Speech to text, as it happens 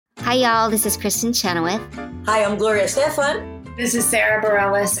Hi, y'all. This is Kristen Chenoweth. Hi, I'm Gloria Stefan. This is Sarah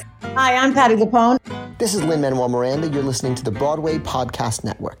Bareilles. Hi, I'm Patti LuPone. This is Lin-Manuel Miranda. You're listening to the Broadway Podcast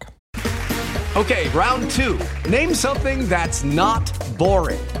Network. Okay, round two. Name something that's not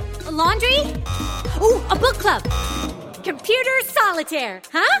boring. A laundry? Ooh, a book club. Computer solitaire,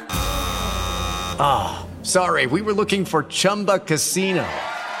 huh? Ah, sorry, we were looking for Chumba Casino.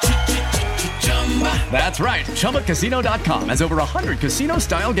 That's right, ChumbaCasino.com has over 100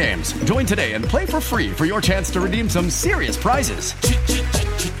 casino-style games. Join today and play for free for your chance to redeem some serious prizes.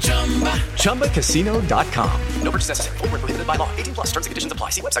 ChumbaCasino.com. No purchase necessary. Void where prohibited by law. 18+ terms and conditions apply.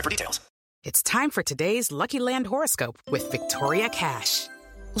 See website for details. It's time for today's Lucky Land horoscope with Victoria Cash.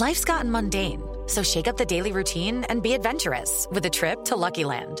 Life's gotten mundane, so shake up the daily routine and be adventurous with a trip to Lucky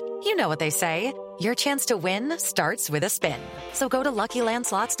Land. You know what they say. Your chance to win starts with a spin. So go to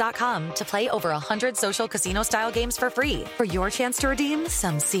LuckyLandSlots.com to play over 100 social casino-style games for free for your chance to redeem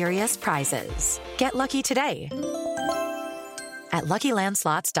some serious prizes. Get lucky today at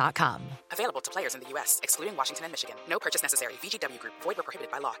LuckyLandSlots.com. Available to players in the U.S., excluding Washington and Michigan. No purchase necessary. VGW Group. Void where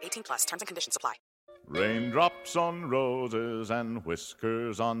prohibited by law. 18+. Terms and conditions apply. Raindrops on roses and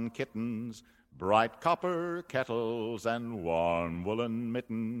whiskers on kittens, bright copper kettles and warm woolen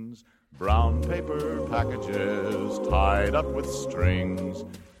mittens, brown paper packages tied up with strings.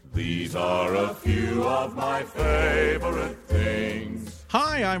 These are a few of my favorite things.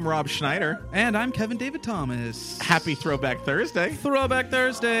 Hi, I'm Rob Schneider. And I'm Kevin David Thomas. Happy Throwback Thursday. Throwback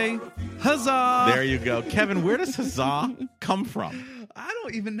Thursday. Huzzah! There you go. Kevin, where does huzzah come from? I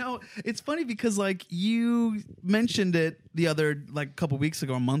don't even know. It's funny because, like, you mentioned it the other, like, couple weeks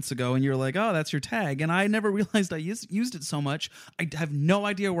ago or months ago, and you're like, oh, that's your tag. And I never realized I used it so much. I have no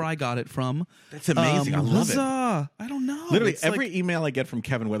idea where I got it from. That's amazing. I love huzzah. I don't know. Literally, every email I get from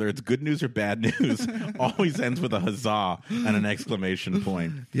Kevin, whether it's good news or bad news, always ends with a huzzah and an exclamation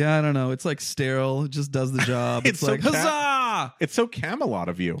point. Yeah, I don't know. It's like sterile. It just does the job. It's like, huzzah! It's so Camelot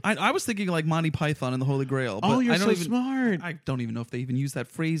of you. I was thinking like Monty Python and the Holy Grail. But you're so smart. I don't even know if they even use that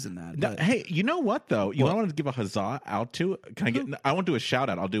phrase in that. No, hey, you know what, though? You want to give a huzzah out to? Can I get? I won't do a shout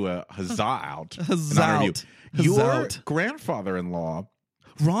out. I'll do a huzzah out. Huzzah out. Your grandfather-in-law,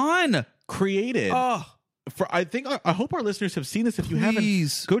 Ron, created... I hope our listeners have seen this. If you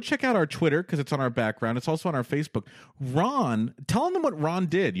haven't, go check out our Twitter because it's on our background. It's also on our Facebook. Ron, tell them what Ron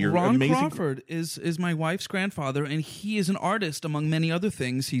did. Ron amazing. Crawford is my wife's grandfather, and he is an artist among many other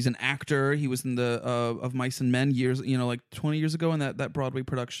things. He's an actor. He was in the Of Mice and Men years, like 20 years ago in that Broadway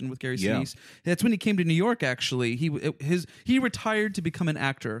production with Gary Sinise. That's when he came to New York. Actually, he retired to become an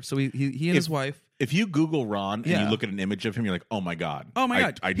actor. So he and his wife. If you Google Ron and you look at an image of him, you're like, oh my God. Oh my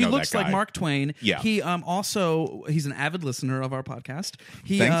God. I know he looks that guy. like Mark Twain. Yeah. He he's an avid listener of our podcast.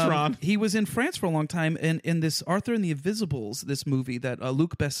 Thanks, Ron. He was in France for a long time in this Arthur and the Invisibles, this movie that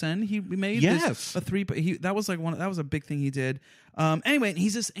Luc Besson he made. Yes. That was a big thing he did. Anyway,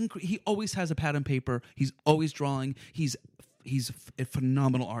 he always has a pad and paper. He's always drawing. He's a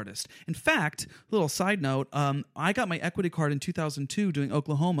phenomenal artist. In fact, little side note, I got my equity card in 2002 doing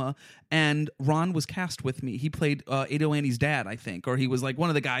Oklahoma, and Ron was cast with me. He played Ado Annie's dad, I think, or he was like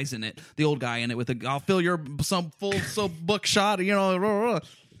one of the guys in it, the old guy in it with I'll fill your some full book shot, and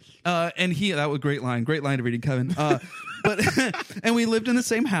that was a great line of reading, Kevin. But and we lived in the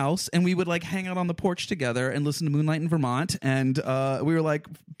same house, and we would like hang out on the porch together and listen to Moonlight in Vermont, and we were like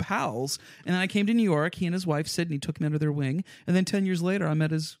pals. And then I came to New York. He and his wife Sydney took me under their wing, and then 10 years later, I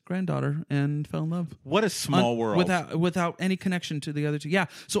met his granddaughter and fell in love. What a small world! Without any connection to the other two. Yeah.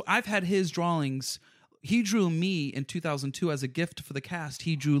 So I've had his drawings. He drew me in 2002 as a gift for the cast.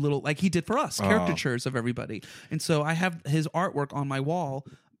 He drew little, like he did for us, caricatures of everybody, and so I have his artwork on my wall.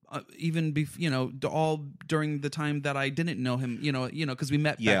 All during the time that I didn't know him, because we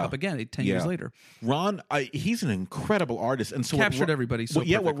met back up again 10 years later. Ron, he's an incredible artist, and so captured everybody. So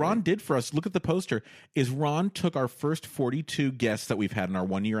what Ron did for us. Look at the poster. Is Ron took our first 42 guests that we've had in our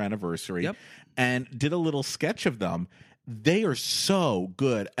 1-year anniversary, and did a little sketch of them. They are so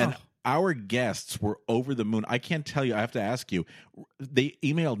good, and our guests were over the moon. I can't tell you. I have to ask you. They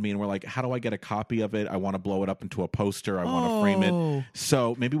emailed me and were like, how do I get a copy of it? I want to blow it up into a poster. I want to frame it.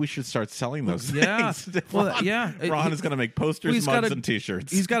 So maybe we should start selling those things. Ron is going to make posters, mugs, and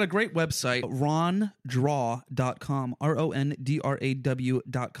T-shirts. He's got a great website, rondraw.com,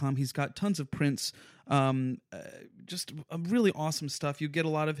 RONDRAW.com. He's got tons of prints. Just really awesome stuff. You get a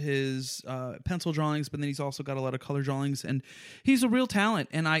lot of his pencil drawings, but then he's also got a lot of color drawings, and he's a real talent.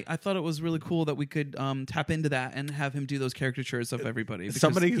 And I thought it was really cool that we could tap into that and have him do those caricatures of everybody.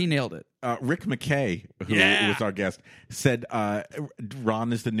 He nailed it. Rick McKay, who was our guest, said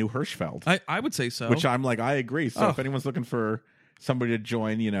Ron is the new Hirschfeld. I would say so. Which I'm like, I agree. So if anyone's looking for somebody to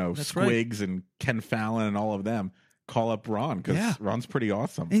join, That's right. Squigs and Ken Fallon and all of them, call up Ron, because Ron's pretty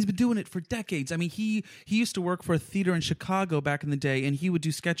awesome. And he's been doing it for decades. I mean, he used to work for a theater in Chicago back in the day, and he would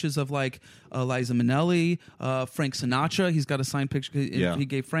do sketches of like Liza Minnelli, Frank Sinatra. He's got a signed picture. He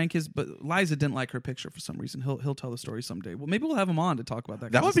gave Frank his, but Liza didn't like her picture for some reason. He'll tell the story someday. Well, maybe we'll have him on to talk about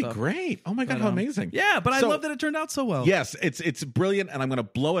that. That would be stuff. great. Oh my God, how amazing! Yeah, but I love that it turned out so well. Yes, it's brilliant, and I'm going to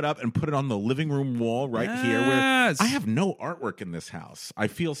blow it up and put it on the living room wall right here. Where I have no artwork in this house. I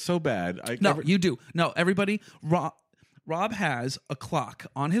feel so bad. You do. No, everybody. Rob has a clock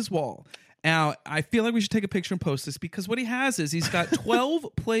on his wall. Now, I feel like we should take a picture and post this, because what he has is he's got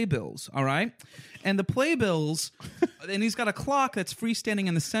 12 playbills, all right? And the playbills, and he's got a clock that's freestanding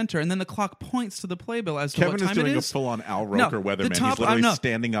in the center, and then the clock points to the playbill as to Kevin what time is doing it a full-on Al Roker weatherman. He's literally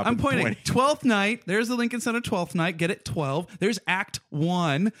standing up I'm and pointing. 12th night. There's the Lincoln Center 12th night. Get it? 12. There's Act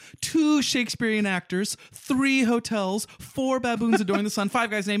 1. 2 Shakespearean actors. 3 hotels. 4 baboons adoring the sun.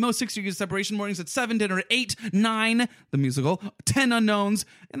 5 guys named Mo. 6 degrees of separation. Mornings at 7. Dinner at 8. 9. The musical. 10 unknowns.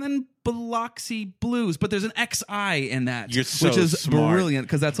 And then Biloxi Blues, but there's an XI in that, which is smart. Brilliant,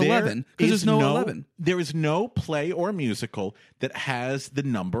 because that's 11. Because there's no 11. There is no play or musical that has the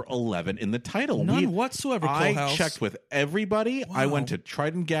number 11 in the title. None whatsoever. I checked with everybody. Wow. I went to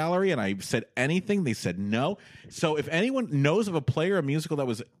Trident Gallery and I said anything. They said no. So if anyone knows of a play or a musical that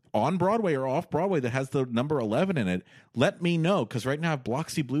was on Broadway or off Broadway that has the number 11 in it, let me know, because right now I have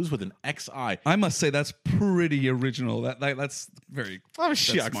Biloxi Blues with an XI. I must say that's pretty original. That's very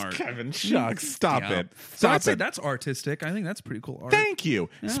shucks, smart. Kevin, shucks. Stop it. So I'd Stop say it. that's artistic. I think that's pretty cool art. Thank you.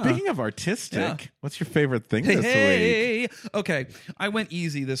 Yeah. Speaking of artistic, what's your favorite thing this week? Okay, I went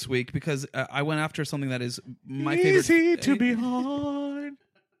easy this week because I went after something that is my Easy favorite. to be hard.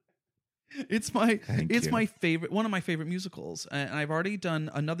 It's my favorite, one of my favorite musicals, and I've already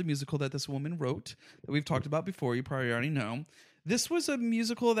done another musical that this woman wrote that we've talked about before. You probably already know. This was a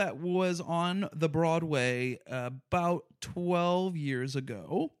musical that was on the Broadway about 12 years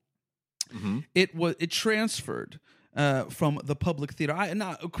ago. Mm-hmm. It transferred from the Public Theater.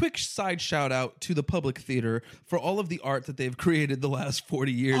 Now, a quick side shout out to the Public Theater for all of the art that they've created the last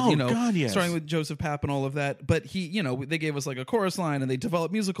 40 years. Oh, God, yes. Starting with Joseph Papp and all of that. But they gave us like a chorus line, and they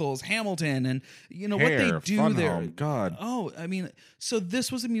developed musicals, Hamilton, and what they do Fun there. Home, God. Oh, I mean, so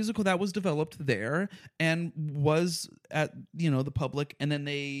this was a musical that was developed there and was at the Public, and then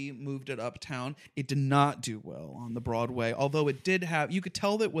they moved it uptown. It did not do well on the Broadway, although it did have. You could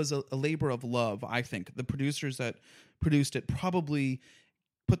tell that was a labor of love. I think the producers that produced it probably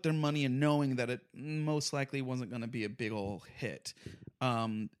put their money in knowing that it most likely wasn't going to be a big old hit.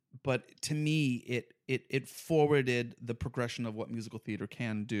 But to me, it forwarded the progression of what musical theater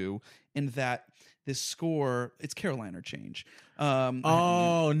can do, in that this score, it's Carolina Change.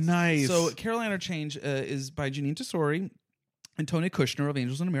 Nice. So Carolina Change is by Janine Tesori and Tony Kushner of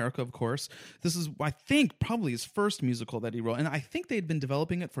Angels in America, of course. This is, I think, probably his first musical that he wrote, and I think they had been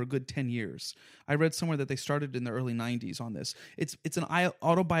developing it for a good 10 years. I read somewhere that they started in the early 90s on this. It's an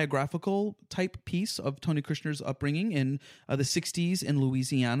autobiographical type piece of Tony Kushner's upbringing in the 60s in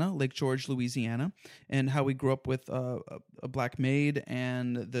Louisiana, Lake George, Louisiana, and how he grew up with a black maid,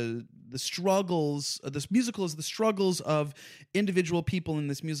 and the struggles. This musical is the struggles of individual people in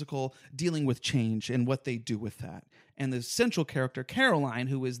this musical dealing with change and what they do with that. And the central character, Caroline,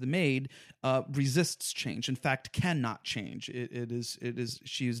 who is the maid, resists change. In fact, cannot change.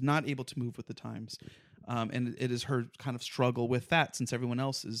 She is not able to move with the times. And it is her kind of struggle with that, since everyone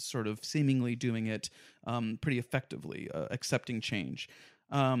else is sort of seemingly doing it pretty effectively, accepting change.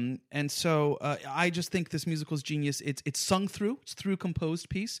 And so I just think this musical is genius. It's sung through. It's through composed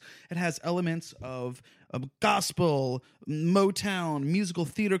piece. It has elements of gospel, Motown, musical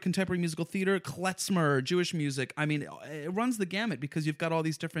theater, contemporary musical theater, klezmer, Jewish music. I mean, it runs the gamut, because you've got all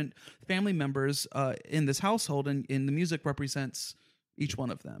these different family members in this household, and the music represents each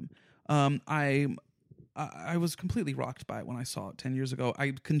one of them. I was completely rocked by it when I saw it 10 years ago.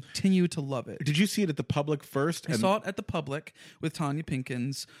 I continue to love it. Did you see it at the Public first? I saw it at the Public with Tanya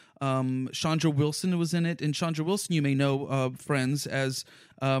Pinkins. Chandra Wilson was in it. And Chandra Wilson, you may know, friends, as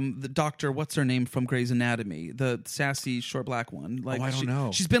the doctor, what's her name from Grey's Anatomy? The sassy, short black one. I don't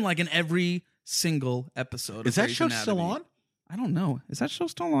know. She's been like in every single episode Is of that Grey's show Anatomy. still on? I don't know. Is that show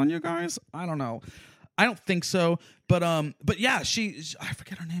still on, you guys? I don't know. I don't think so, but yeah, I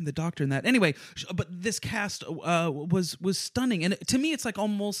forget her name, the doctor in that. Anyway, but this cast was stunning, and to me, it's like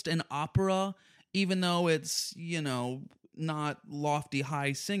almost an opera, even though it's not lofty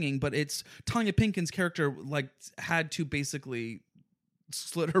high singing, but it's Tanya Pinkins' character like had to basically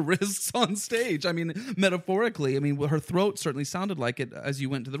slit her wrists on stage. I mean, metaphorically. I mean, her throat certainly sounded like it as you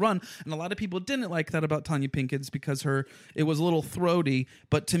went to the run, and a lot of people didn't like that about Tanya Pinkins because it was a little throaty.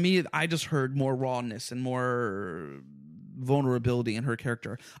 But to me, I just heard more rawness and more vulnerability in her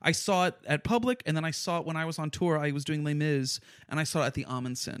character. I saw it at Public, and then I saw it when I was on tour. I was doing Les Mis, and I saw it at the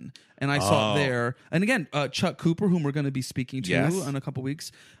Amundsen, and I saw it there. And again, Chuck Cooper, whom we're going to be speaking to in a couple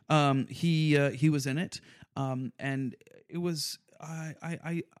weeks, he was in it, and it was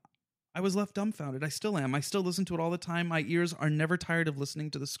I was left dumbfounded. I still am. I still listen to it all the time. My ears are never tired of listening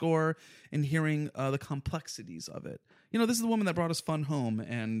to the score and hearing the complexities of it. You know, this is the woman that brought us Fun Home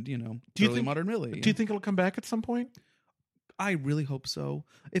and, Modern Millie. Do you think it'll come back at some point? I really hope so.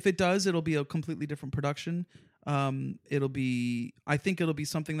 If it does, it'll be a completely different production. I think it'll be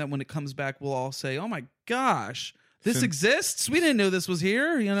something that when it comes back, we'll all say, "Oh my gosh, this exists! We didn't know this was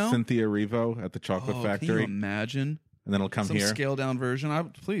here." You know, Cynthia Erivo at the Chocolate Factory. Can you imagine? And then it'll come some here. Scaled down version.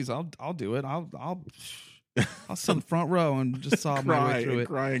 I'll do it. I'll sit in the front row and just sob my way through it.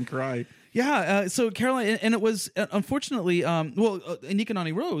 Cry. Yeah, so Caroline, and it was unfortunately, Anika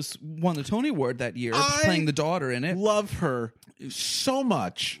Noni Rose won the Tony Award that year, playing the daughter in it. Love her so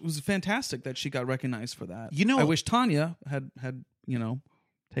much. It was fantastic that she got recognized for that. You know, I wish Tanya had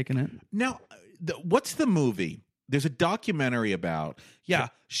taken it. Now, what's the movie? There's a documentary about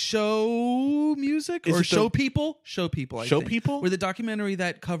show music or show people. Show people. I think. People. Where the documentary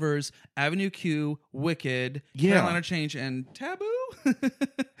that covers Avenue Q, Wicked, Carolina Change, and Taboo.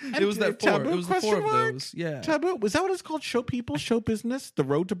 It was that four. Taboo? It was the four of those. Yeah. Taboo. Was that what it's called? Show people. Show business. The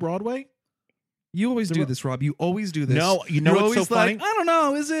Road to Broadway. You always do this, Rob. You always do this. No, you know what's so funny? I don't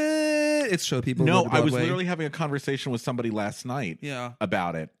know. Is it? It's Show People. No, I was literally having a conversation with somebody last night. Yeah.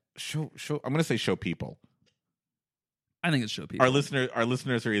 About it. Show. I'm going to say Show People. I think it's Show People. Our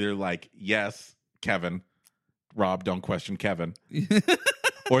listeners are either like, yes, Kevin, Rob, don't question Kevin,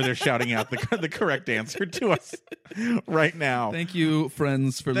 or they're shouting out the correct answer to us right now. Thank you,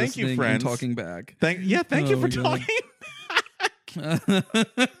 friends, for listening and talking back. Thank you for talking.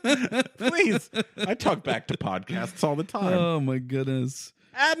 Please, I talk back to podcasts all the time. Oh my goodness,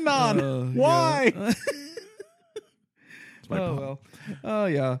 Adnan, why? Yeah. Well. Oh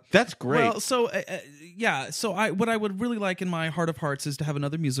yeah, that's great. Well, so what I would really like in my heart of hearts is to have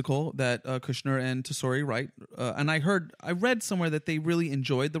another musical that Kushner and Tesori write. And I read somewhere that they really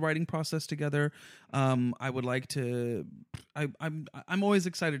enjoyed the writing process together. I would like to. I'm always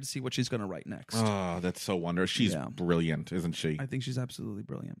excited to see what she's going to write next. Oh, that's so wonderful. She's brilliant, isn't she? I think she's absolutely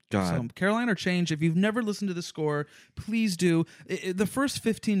brilliant. God. So, Carolina Change, if you've never listened to the score, please do. The first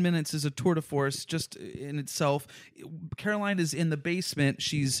 15 minutes is a tour de force just in itself. Caroline is in the basement.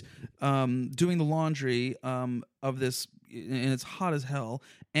 She's doing the laundry of this, and it's hot as hell.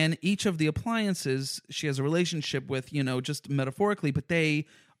 And each of the appliances she has a relationship with, just metaphorically, but they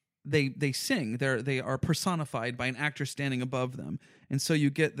sing. They are personified by an actor standing above them, and so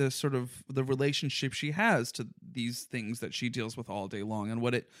you get the sort of the relationship she has to these things that she deals with all day long, and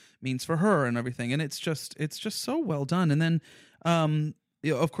what it means for her and everything. And it's just so well done. And then,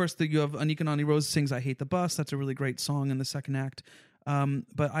 of course, you have Anika Noni Rose sings "I Hate the Bus." That's a really great song in the second act.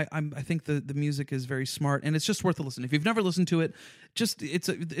 But I think the music is very smart, and it's just worth a listen. If you've never listened to it,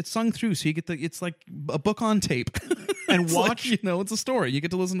 it's sung through, so you get it's like a book on tape. And watch, it's a story. You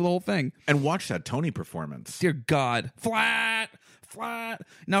get to listen to the whole thing. And watch that Tony performance. Dear God, flat.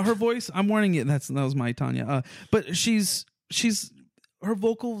 Now her voice, I'm warning you. That was my Tanya. But she's her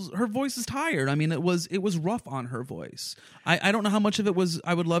voice is tired. I mean, it was rough on her voice. I don't know how much of it was,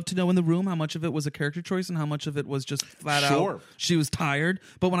 I would love to know in the room how much of it was a character choice and how much of it was just flat out. She was tired.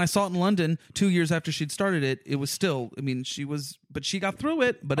 But when I saw it in London 2 years after she'd started it, it was still, but she got through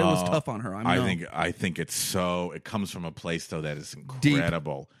it, but it was tough on her. I think it comes from a place though that is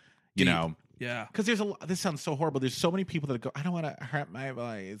incredible. Deep. Yeah, because this sounds so horrible. There's so many people that go, I don't want to hurt my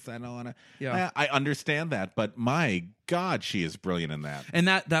voice. I don't want to. Yeah, I understand that, but my God, she is brilliant in that. And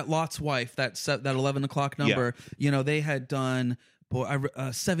that Lot's Wife, that 11 o'clock number, they had done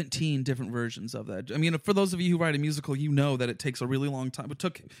 17 different versions of that. I mean, for those of you who write a musical, you know that it takes a really long time. It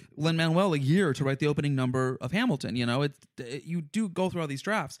took Lin-Manuel a year to write the opening number of Hamilton. You do go through all these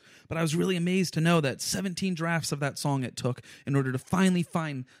drafts, but I was really amazed to know that 17 drafts of that song it took in order to finally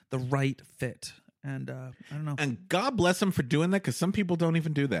find the right fit. And I don't know. And God bless him for doing that, because some people don't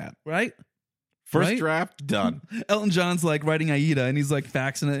even do that. Right? First draft, done. Elton John's like writing Aida, and he's like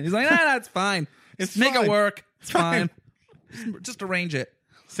faxing it. He's like, that's fine. It's Make fine. It work. It's fine. Just arrange it.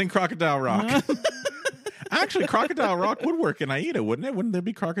 Sing Crocodile Rock. Actually, Crocodile Rock would work in Aida, wouldn't it? Wouldn't there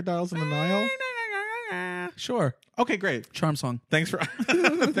be crocodiles in the Nile? Sure. Okay, great. Charm song. Thanks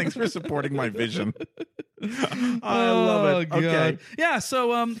for supporting my vision. I love it. Okay. Yeah,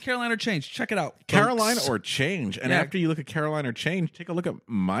 so Caroline or Change. Check it out. Caroline folks. or Change. And Yeah. after you look at Caroline or Change, take a look at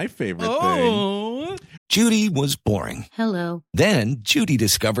my favorite thing. Judy was boring. Hello. Then Judy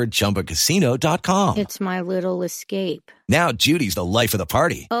discovered ChumbaCasino.com. It's my little escape. Now Judy's the life of the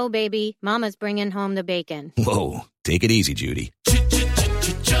party. Oh, baby, mama's bringing home the bacon. Whoa, take it easy, Judy.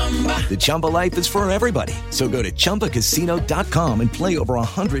 The Chumba life is for everybody. So go to ChumbaCasino.com and play over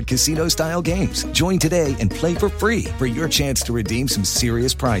 100 casino-style games. Join today and play for free for your chance to redeem some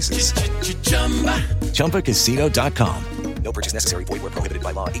serious prizes. ChumbaCasino.com. No purchase necessary. Void where prohibited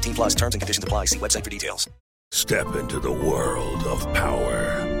by law. 18 plus terms and conditions apply. See website for details. Step into the world of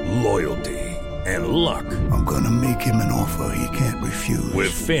power, loyalty, and luck. I'm going to make him an offer he can't refuse.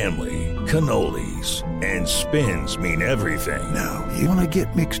 With family, cannolis, and spins mean everything. Now, you want to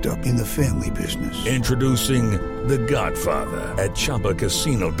get mixed up in the family business. Introducing The Godfather at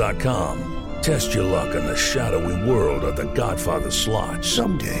ChumbaCasino.com. Test your luck in the shadowy world of The Godfather slot.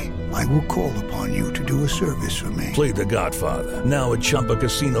 Someday, I will call upon you to do a service for me. Play The Godfather now at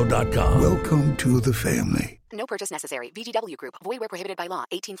ChumbaCasino.com. Welcome to the family. No purchase necessary. VGW Group. Void where prohibited by law.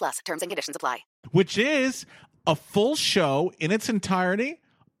 18 plus. Terms and conditions apply. Which is a full show in its entirety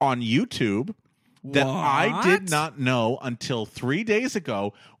on YouTube that I did not know until 3 days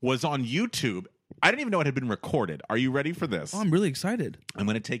ago was on YouTube. I didn't even know it had been recorded. Are you ready for this? Oh, I'm really excited. I'm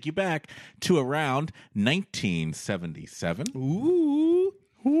going to take you back to around 1977. Ooh.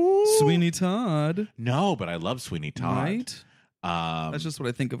 Sweeney Todd. No, but I love Sweeney Todd. Right? That's just what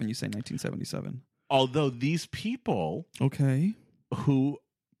I think of when you say 1977. Although these people who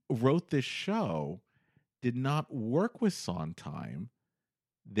wrote this show did not work with Sondheim,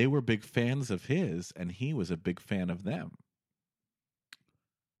 they were big fans of his, and he was a big fan of them.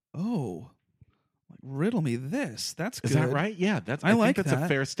 Oh. Riddle me this. That's good. Is that right? Yeah, I like think that's that. a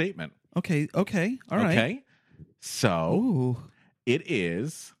fair statement. Okay. All right. Okay. So Ooh. It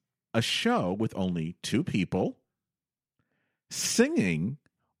is a show with only two people singing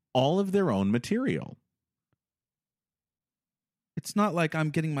all of their own material. It's not like I'm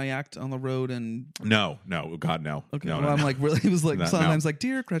getting my act on the road and No, God, no. Okay, no, well, I'm like really. It was like No, sometimes no. like,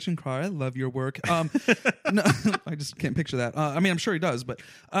 dear Gretchen Carr, I love your work. No, I just can't picture that. I mean, I'm sure he does, but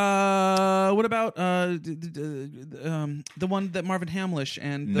what about the one that Marvin Hamlish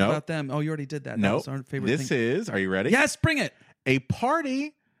and Nope. about them? Oh, you already did that. That No, was our favorite this thing. is. Are you ready? Yes, bring it. A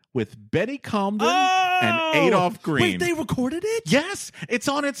party with Betty Comden and Adolph Green. Wait, they recorded it? Yes, it's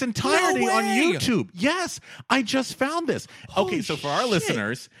on its entirety No on way! YouTube. Yes, I just found this. Okay, so for our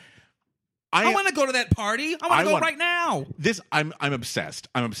listeners, I want to go to that party. I want to go right now. This I'm obsessed.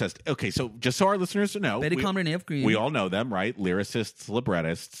 I'm obsessed. Okay, so just so our listeners know, Betty Comden and Adolph Green. We all know them, right? Lyricists,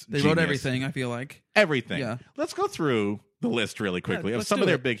 librettists. They wrote genius. everything, I feel like. Everything. Yeah. Let's go through the list really quickly of let's some do of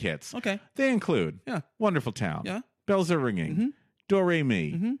their it. big hits. Okay. They include Wonderful Town. Yeah. Bells Are Ringing. Do Re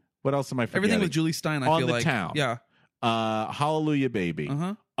Mi. Mhm. What else am I forgetting? Everything with Julie Stein, I On feel the like. Town. Yeah. Hallelujah Baby.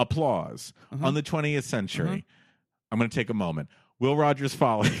 Applause. On the 20th Century. I'm going to take a moment. Will Rogers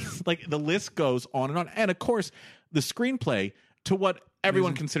Follies. Like the list goes on and on. And of course, the screenplay to what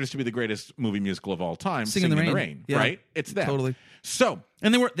everyone considers to be the greatest movie musical of all time, Singing in the Rain. Yeah. Right? It's that. Totally. So,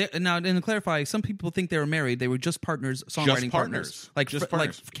 and they were now. And to clarify, some people think they were married. They were just partners, songwriting partners. like Just like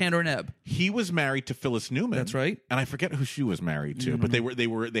partners. Candor and Ebb. he was married to Phyllis Newman. That's right. And I forget who she was married to, but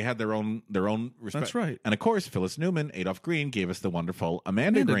they had their own respect. That's right. And of course, Phyllis Newman, Adolph Green gave us the wonderful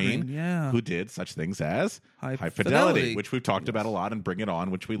Amanda Green, yeah. who did such things as High Fidelity, Fidelity. which we've talked about a lot, and Bring It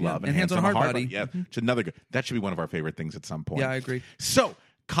On, which we love, and Hands on a Hard Body. Yeah, which is another good. That should be one of our favorite things at some point. Yeah, I agree. So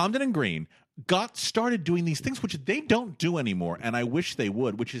Comden and Green got started doing these things, which they don't do anymore, and I wish they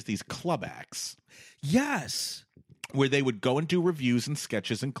would, which is these club acts. Yes. Where they would go and do reviews and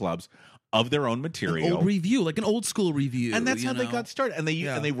sketches in clubs of their own material. An old review, like an old school review. And that's how they know? got started. And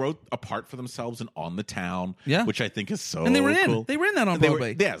they wrote a part for themselves in On the Town, Yeah. which I think is so And they were in. cool. They were in that on They were-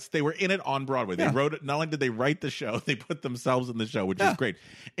 Broadway. yes, they were in it on Broadway. They Yeah. wrote it. Not only did they write the show, they put themselves in the show, which is great.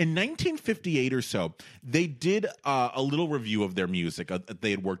 In 1958 or so, they did a little review of their music.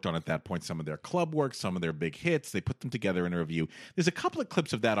 They had worked on at that point some of their club work, some of their big hits. They put them together in a review. There's a couple of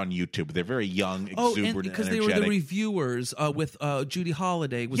clips of that on YouTube. They're very young, exuberant, because and they were the energetic. reviewers with Judy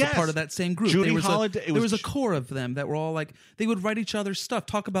Holliday was Yes. a part of that same group. Judy there was Holliday- there was a core of them that were all like they would write each other's stuff,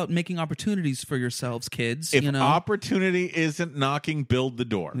 talk about making opportunities for yourselves, kids. If you know, opportunity isn't knocking, build the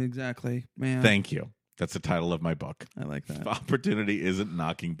door. exactly, man. Thank you. That's the title of my book. I like that. If opportunity isn't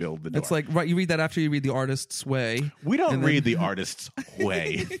knocking, build the door. It's like right. You read that after you read The Artist's Way. We don't and then- read The Artist's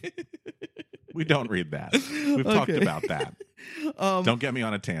Way. We don't read that. We've talked Okay. about that. Don't get me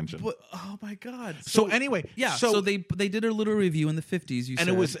on a tangent. But, oh my God! So anyway, yeah. So they did a little review in the 50s. You and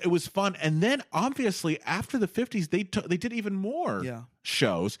said. it was fun. And then obviously after the 50s, they did even more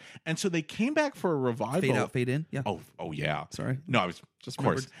shows, and so they came back for a revival. Fade out, fade in. Yeah. Oh yeah. Sorry. No, I was just of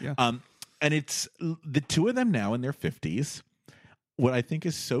course. Yeah. And it's the two of them now in their 50s. What I think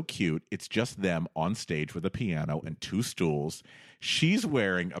is so cute, it's just them on stage with a piano and two stools. She's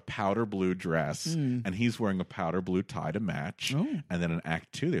wearing a powder blue dress, and he's wearing a powder blue tie to match. Oh. And then in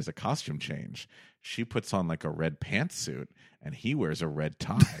Act 2, there's a costume change. She puts on like a red pantsuit, and he wears a red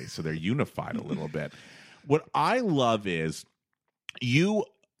tie, so they're unified a little bit. What I love is they're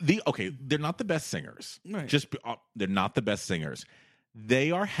not the best singers. Right. They're not the best singers.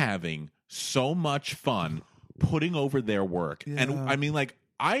 They are having so much fun putting over their work. Yeah. And I mean, like,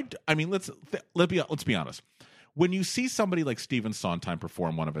 let's be honest. When you see somebody like Stephen Sondheim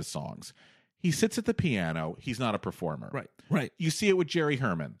perform one of his songs, he sits at the piano. He's not a performer. Right. You see it with Jerry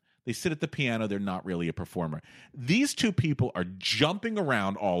Herman. They sit at the piano. They're not really a performer. These two people are jumping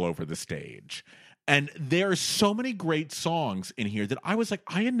around all over the stage. And there are so many great songs in here that I was like,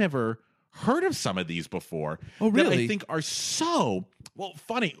 I had never heard of some of these before. Oh, really? That I think are so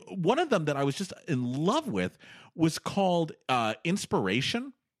funny. One of them that I was just in love with was called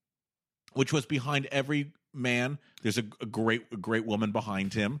Inspiration, which was behind every man. There's a great woman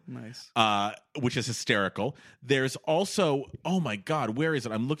behind him. Nice. Which is hysterical. There's also, oh my God, where is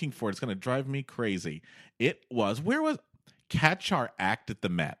it? I'm looking for it. It's going to drive me crazy. Where was Catch Our Act at the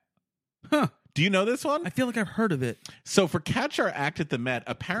Met? Huh. Do you know this one? I feel like I've heard of it. So for Catch Our Act at the Met,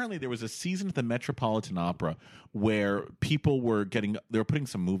 apparently there was a season at the Metropolitan Opera where people were putting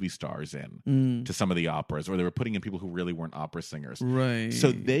some movie stars in to some of the operas, or they were putting in people who really weren't opera singers. Right.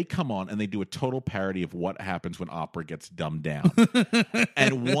 So they come on and they do a total parody of what happens when opera gets dumbed down.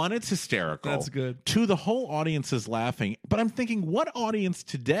 And one, it's hysterical. That's good. Two, the whole audience is laughing. But I'm thinking, what audience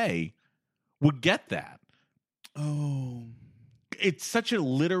today would get that? Oh, it's such a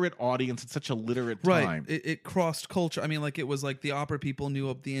literate audience. It's such a literate time. Right. It crossed culture. I mean, like, it was like the opera people knew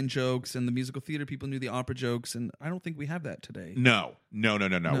of the in jokes, and the musical theater people knew the opera jokes, and I don't think we have that today. No.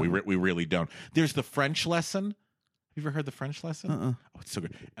 We really don't. There's the French lesson. Have you ever heard the French lesson? Oh, it's so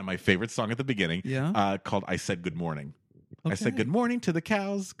good. And my favorite song at the beginning, called "I Said Good Morning." Okay. I said good morning to the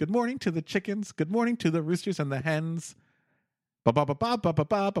cows, good morning to the chickens, good morning to the roosters and the hens. Ba ba ba ba ba ba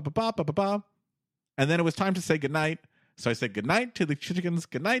ba ba ba ba ba. And then it was time to say good night. So I said goodnight to the chickens,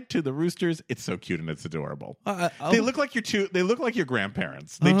 goodnight to the roosters. It's so cute and it's adorable. They look like your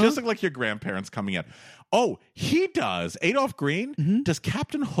grandparents. They just look like your grandparents coming in. Oh, he does. Adolph Green does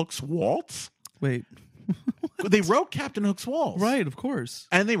Captain Hook's Waltz. Wait. They wrote Captain Hook's Waltz. Right, of course.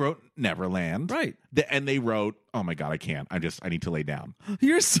 And they wrote Neverland. Right. And they wrote, oh my God, I can't. I need to lay down.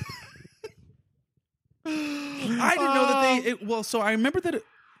 You're so... I didn't know that so I remember that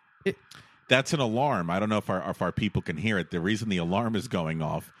it That's an alarm. I don't know if our people can hear it. The reason the alarm is going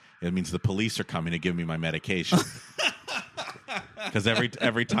off, it means the police are coming to give me my medication. Because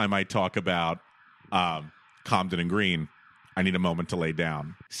every time I talk about Comden and Green, I need a moment to lay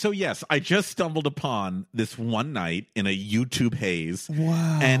down. So yes, I just stumbled upon this one night in a YouTube haze.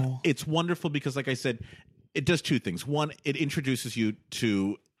 Wow. And it's wonderful because, like I said, it does two things. One, it introduces you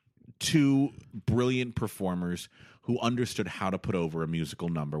to two brilliant performers who understood how to put over a musical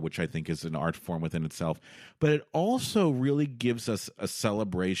number, which I think is an art form within itself. But it also really gives us a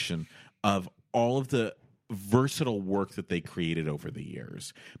celebration of all of the versatile work that they created over the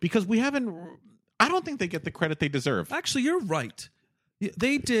years. Because I don't think they get the credit they deserve. Actually, you're right.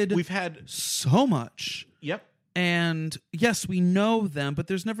 They did. We've had so much. Yep. And yes, we know them, but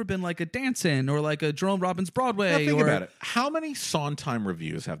there's never been like a dance-in or like a Jerome Robbins Broadway. Now think about it. How many Sondheim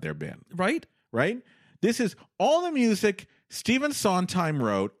reviews have there been? Right? This is all the music Stephen Sondheim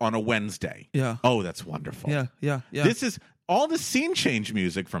wrote on a Wednesday. Yeah. Oh, that's wonderful. Yeah. This is all the scene change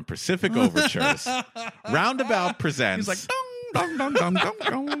music from Pacific Overtures. Roundabout presents. He's like, dong, dong, dong, dong,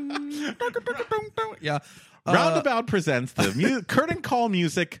 dong, dong. Yeah. Roundabout presents the curtain call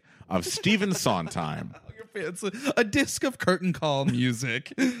music of Stephen Sondheim. It's a disc of curtain call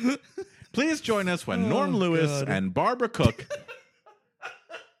music. Please join us when Norm Lewis and Barbara Cook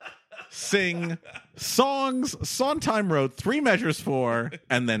sing songs Sondheim wrote 3 measures for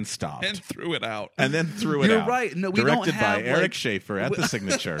and then stopped. And threw it out. You're right. No, we Directed don't have, by Eric Schaefer at the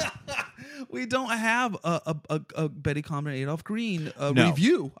Signature. We don't have a Betty Comden and Adolph Green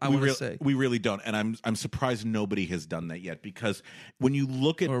review, I want to say. We really don't. And I'm surprised nobody has done that yet, because when you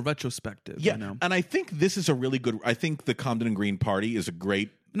look at... Or retrospective. Yeah, and I think this is a really good... I think the Comden and Green party is a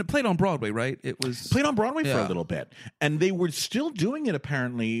great And it played on Broadway, right? It was played on Broadway for a little bit, and they were still doing it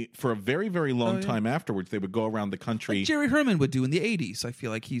apparently for a very, very long time afterwards. They would go around the country, like Jerry Herman would do in the 80s. I feel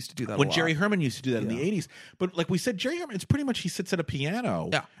like he used to do that. When a lot. Jerry Herman used to do that in the 80s, but like we said, Jerry Herman, it's pretty much he sits at a piano,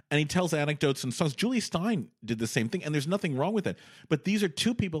 and he tells anecdotes and songs. Julie Stein did the same thing, and there's nothing wrong with it. But these are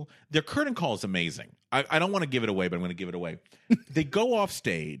two people. Their curtain call is amazing. I don't want to give it away, but I'm going to give it away. They go off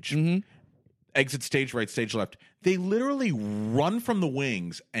stage. Exit stage right, stage left. They literally run from the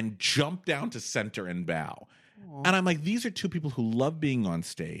wings and jump down to center and bow. Aww. And I'm like, these are two people who love being on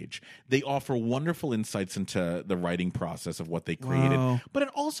stage. They offer wonderful insights into the writing process of what they created. Wow. But it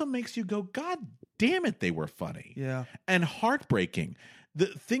also makes you go, God damn it, they were funny. Yeah. And heartbreaking.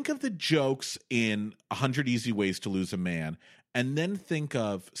 Think of the jokes in 100 Easy Ways to Lose a Man, and then think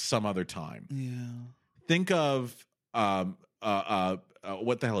of Some Other Time. Yeah. Think of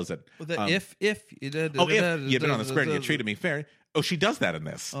what the hell is it? If you've been on the square and you treated me fair. Oh, she does that in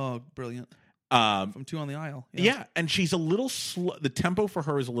this. Oh, brilliant. From Two on the Aisle. Yeah, and she's a little slow. The tempo for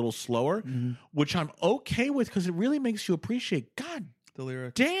her is a little slower, which I'm okay with because it really makes you appreciate, God, the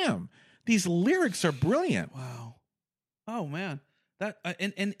lyrics. Damn, these lyrics are brilliant. Wow. Oh, man. That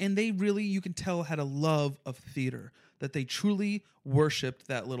and they really, you can tell, had a love of theater, that they truly worshipped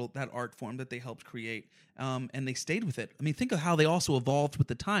that art form that they helped create, and they stayed with it. I mean, think of how they also evolved with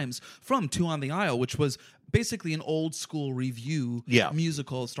the times from Two on the Aisle, which was basically an old school review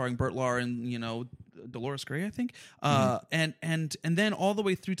musical starring Burt Lahr and Dolores Gray, I think, and then all the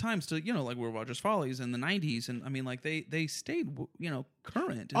way through times to like Will Rogers Follies in the 90s, and I mean, like they stayed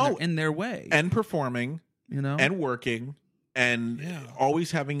current in their way, and performing, and working. And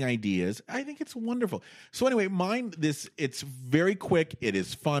always having ideas. I think it's wonderful. So anyway, it's very quick. It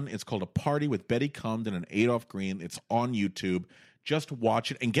is fun. It's called A Party with Betty Comden and Adolph Green. It's on YouTube. Just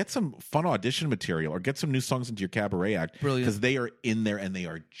watch it and get some fun audition material or get some new songs into your cabaret act. Brilliant. Because they are in there and they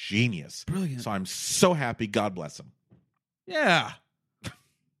are genius. Brilliant. So I'm so happy. God bless them. Yeah.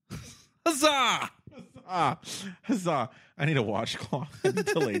 Huzzah! Huzzah. I need a washcloth. I need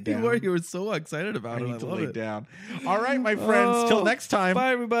to lay down. You were so excited about it. I need to lay down. All right, my friends. Till next time.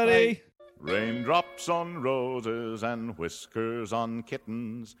 Bye, everybody. Bye. Raindrops on roses and whiskers on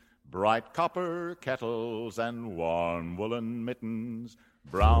kittens, bright copper kettles and warm woolen mittens,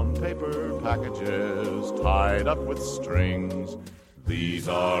 brown paper packages tied up with strings. These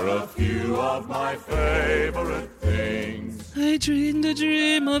are a few of my favorite things. I dreamed a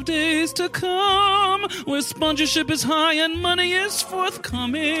dream of days to come, where sponsorship is high and money is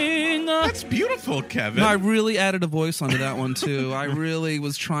forthcoming. That's beautiful, Kevin. No, I really added a voice onto that one, too. I really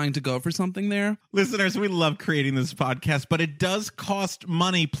was trying to go for something there. Listeners, we love creating this podcast, but it does cost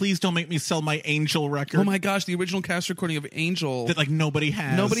money. Please don't make me sell my Angel record. Oh my gosh, the original cast recording of Angel. That nobody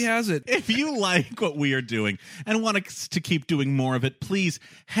has. Nobody has it. If you like what we are doing and want us to keep doing more of it, please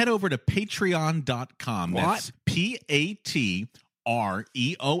head over to patreon.com. What? That's Patreon.com.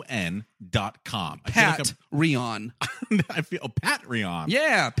 Pat Rion. I feel Pat Rion.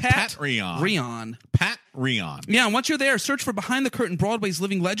 Yeah, Pat Rion. Rion. Pat Rion. Yeah, and once you're there, search for Behind the Curtain Broadway's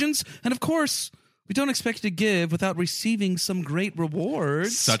Living Legends. And of course, we don't expect you to give without receiving some great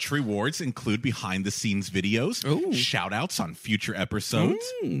rewards. Such rewards include behind-the-scenes videos, shout-outs on future episodes,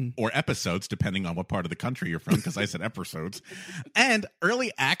 or episodes, depending on what part of the country you're from, because I said episodes, and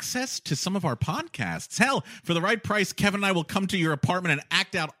early access to some of our podcasts. Hell, for the right price, Kevin and I will come to your apartment and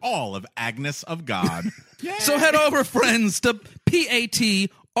act out all of Agnes of God. So head over, friends, to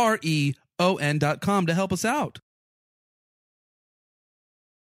patreon.com to help us out.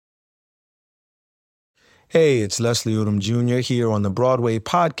 Hey, it's Leslie Odom Jr. here on the Broadway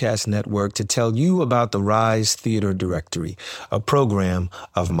Podcast Network to tell you about the Rise Theater Directory, a program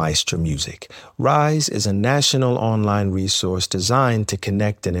of Maestro Music. Rise is a national online resource designed to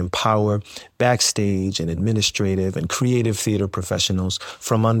connect and empower backstage and administrative and creative theater professionals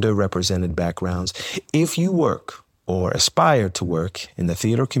from underrepresented backgrounds. If you work or aspire to work in the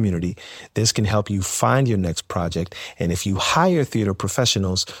theater community, this can help you find your next project. And if you hire theater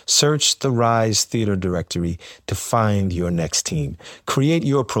professionals, search the Rise Theater Directory to find your next team. Create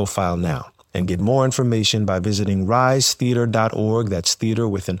your profile now and get more information by visiting risetheater.org. That's theater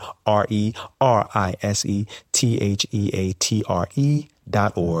with an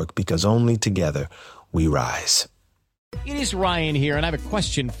RISETHEATRE.org, because only together we rise. It is Ryan here, and I have a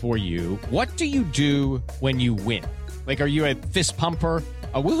question for you. What do you do when you win? Like, are you a fist pumper?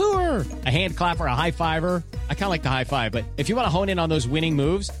 A woohooer, a hand clapper, a high fiver. I kind of like the high five, but if you want to hone in on those winning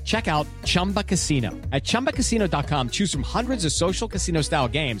moves, check out Chumba Casino. At ChumbaCasino.com, choose from hundreds of social casino style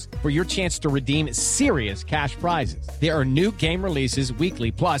games for your chance to redeem serious cash prizes. There are new game releases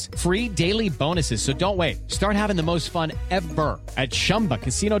weekly, plus free daily bonuses. So don't wait. Start having the most fun ever at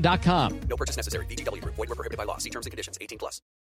ChumbaCasino.com. No purchase necessary. VGW Group. Void where prohibited by law. See terms and conditions. 18+.